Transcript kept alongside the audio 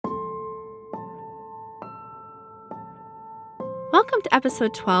Welcome to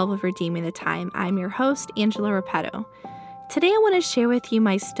episode 12 of Redeeming the Time. I'm your host, Angela Repetto. Today I want to share with you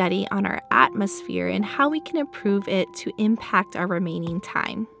my study on our atmosphere and how we can improve it to impact our remaining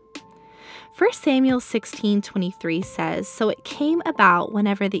time. 1 Samuel 16:23 says, "So it came about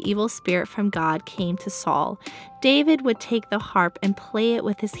whenever the evil spirit from God came to Saul, David would take the harp and play it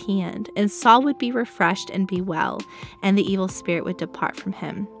with his hand, and Saul would be refreshed and be well, and the evil spirit would depart from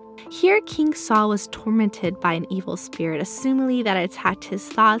him." Here, King Saul was tormented by an evil spirit, assumingly that it attacked his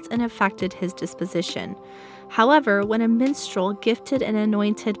thoughts and affected his disposition. However, when a minstrel, gifted and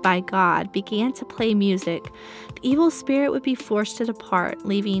anointed by God, began to play music, the evil spirit would be forced to depart,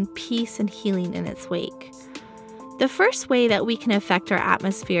 leaving peace and healing in its wake. The first way that we can affect our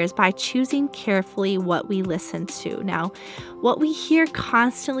atmosphere is by choosing carefully what we listen to. Now, what we hear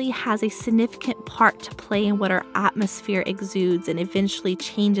constantly has a significant part to play in what our atmosphere exudes and eventually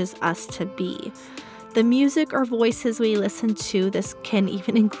changes us to be. The music or voices we listen to, this can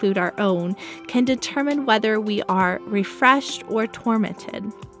even include our own, can determine whether we are refreshed or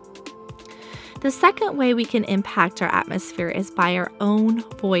tormented. The second way we can impact our atmosphere is by our own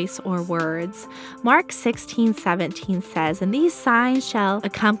voice or words. Mark 16:17 says, "And these signs shall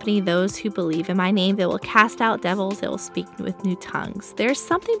accompany those who believe in my name. They will cast out devils. They will speak with new tongues." There's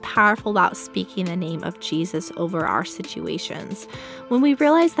something powerful about speaking the name of Jesus over our situations. When we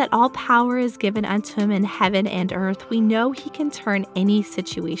realize that all power is given unto him in heaven and earth, we know he can turn any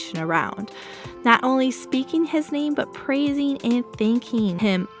situation around. Not only speaking his name, but praising and thanking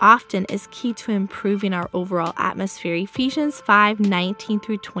him often is key to improving our overall atmosphere. Ephesians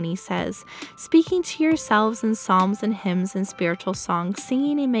 5:19-20 says, "Speaking to yourselves in psalms and hymns and spiritual songs,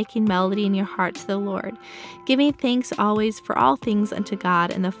 singing and making melody in your heart to the Lord, giving thanks always for all things unto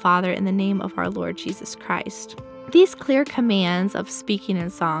God and the Father in the name of our Lord Jesus Christ." These clear commands of speaking in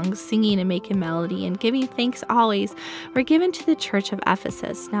songs, singing and making melody, and giving thanks always were given to the church of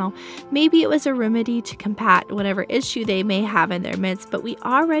Ephesus. Now, maybe it was a remedy to combat whatever issue they may have in their midst, but we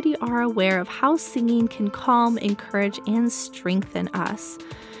already are aware of how singing can calm, encourage, and strengthen us.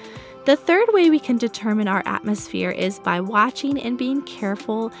 The third way we can determine our atmosphere is by watching and being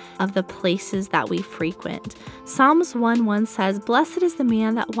careful of the places that we frequent. Psalms 1:1 says, "Blessed is the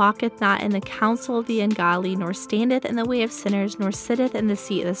man that walketh not in the counsel of the ungodly, nor standeth in the way of sinners, nor sitteth in the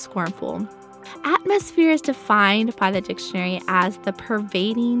seat of the scornful." Atmosphere is defined by the dictionary as the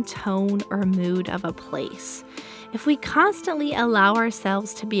pervading tone or mood of a place. If we constantly allow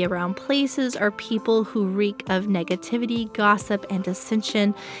ourselves to be around places or people who reek of negativity, gossip, and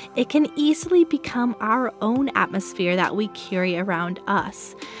dissension, it can easily become our own atmosphere that we carry around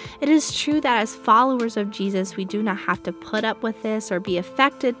us. It is true that as followers of Jesus, we do not have to put up with this or be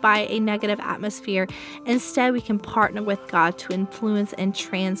affected by a negative atmosphere. Instead, we can partner with God to influence and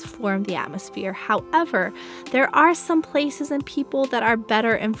transform the atmosphere. However, there are some places and people that are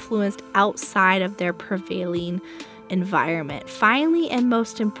better influenced outside of their prevailing environment. Finally, and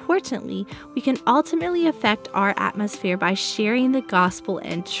most importantly, we can ultimately affect our atmosphere by sharing the gospel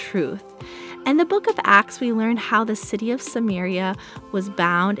and truth. In the book of Acts, we learn how the city of Samaria was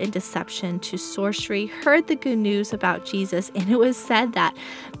bound in deception to sorcery, heard the good news about Jesus, and it was said that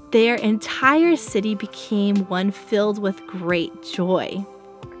their entire city became one filled with great joy.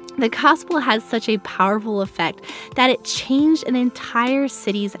 The gospel had such a powerful effect that it changed an entire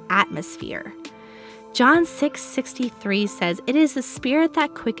city's atmosphere. John 6:63 says, "It is the spirit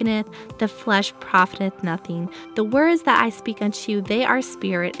that quickeneth, the flesh profiteth nothing. The words that I speak unto you, they are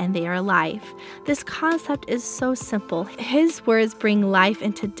spirit and they are life." This concept is so simple. His words bring life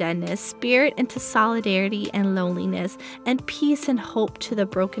into deadness, spirit into solidarity and loneliness, and peace and hope to the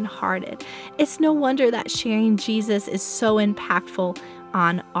brokenhearted. It's no wonder that sharing Jesus is so impactful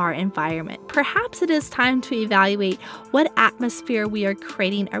on our environment. Perhaps it is time to evaluate what atmosphere we are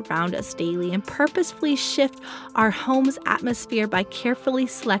creating around us daily and purposefully shift our home's atmosphere by carefully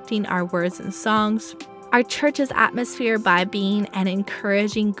selecting our words and songs, our church's atmosphere by being an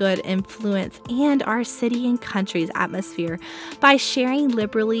encouraging good influence, and our city and country's atmosphere by sharing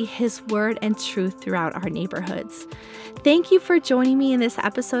liberally his word and truth throughout our neighborhoods. Thank you for joining me in this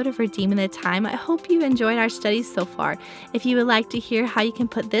episode of Redeeming the Time. I hope you enjoyed our studies so far. If you would like to hear how you can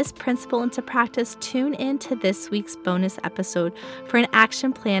put this principle into practice, tune in to this week's bonus episode for an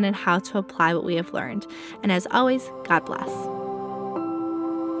action plan and how to apply what we have learned. And as always, God bless.